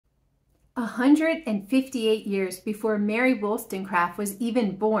158 years before Mary Wollstonecraft was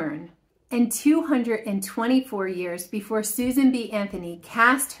even born, and 224 years before Susan B. Anthony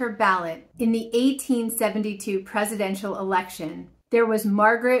cast her ballot in the 1872 presidential election, there was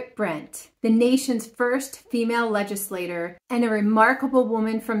Margaret Brent, the nation's first female legislator and a remarkable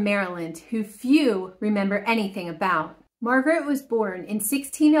woman from Maryland who few remember anything about. Margaret was born in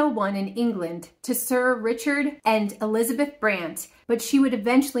 1601 in England to Sir Richard and Elizabeth Brant, but she would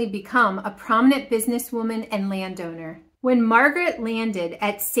eventually become a prominent businesswoman and landowner. When Margaret landed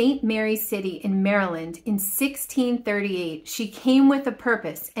at St. Mary's City in Maryland in 1638, she came with a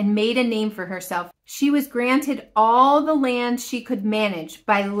purpose and made a name for herself. She was granted all the land she could manage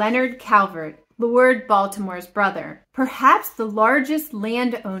by Leonard Calvert, Lord Baltimore's brother, perhaps the largest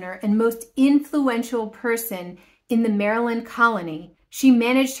landowner and most influential person in the Maryland colony. She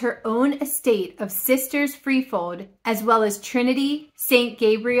managed her own estate of Sisters Freefold, as well as Trinity, St.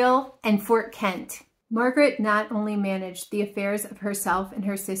 Gabriel, and Fort Kent. Margaret not only managed the affairs of herself and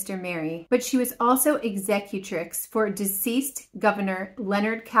her sister Mary, but she was also executrix for deceased Governor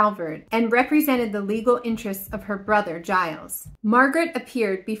Leonard Calvert and represented the legal interests of her brother Giles. Margaret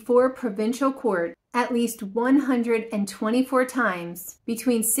appeared before provincial court at least 124 times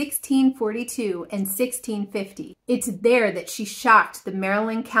between 1642 and 1650. It's there that she shocked the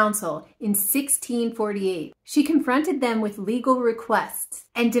Maryland Council in 1648. She confronted them with legal requests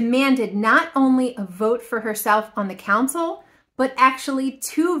and demanded not only a vote for herself on the council, but actually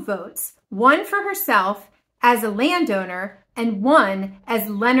 2 votes, one for herself as a landowner and one as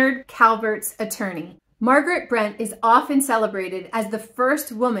Leonard Calvert's attorney. Margaret Brent is often celebrated as the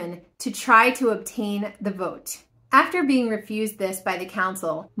first woman to try to obtain the vote. After being refused this by the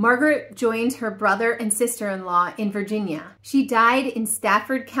council, Margaret joined her brother and sister-in-law in Virginia. She died in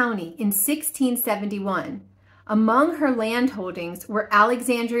Stafford County in 1671. Among her land holdings were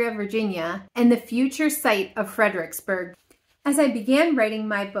Alexandria, Virginia, and the future site of Fredericksburg. As I began writing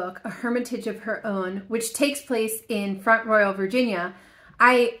my book, A Hermitage of Her Own, which takes place in Front Royal, Virginia,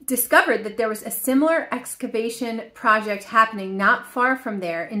 I discovered that there was a similar excavation project happening not far from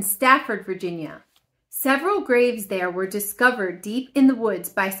there in Stafford, Virginia. Several graves there were discovered deep in the woods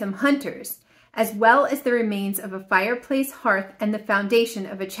by some hunters, as well as the remains of a fireplace hearth and the foundation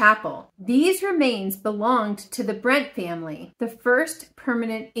of a chapel. These remains belonged to the Brent family, the first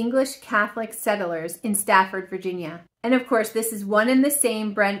permanent English Catholic settlers in Stafford, Virginia. And of course, this is one and the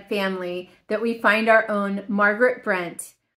same Brent family that we find our own Margaret Brent